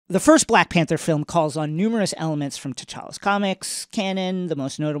The first Black Panther film calls on numerous elements from T'Challa's comics canon, the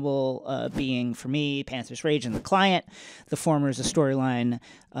most notable being, for me, Panther's Rage and the Client. The former is a storyline,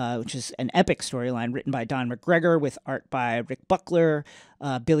 which is an epic storyline written by Don McGregor with art by Rick Buckler,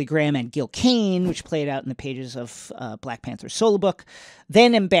 Billy Graham, and Gil Kane, which played out in the pages of Black Panther's solo book.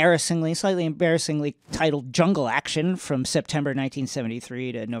 Then slightly embarrassingly titled Jungle Action from September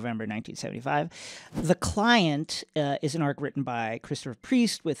 1973 to November 1975. The Client is an arc written by Christopher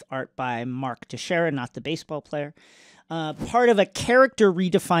Priest with art by Mark Teixeira, not the baseball player. Part of a character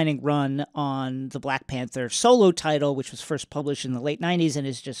redefining run on the Black Panther solo title, which was first published in the late 90s and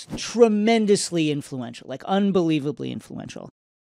is just tremendously influential, like unbelievably influential.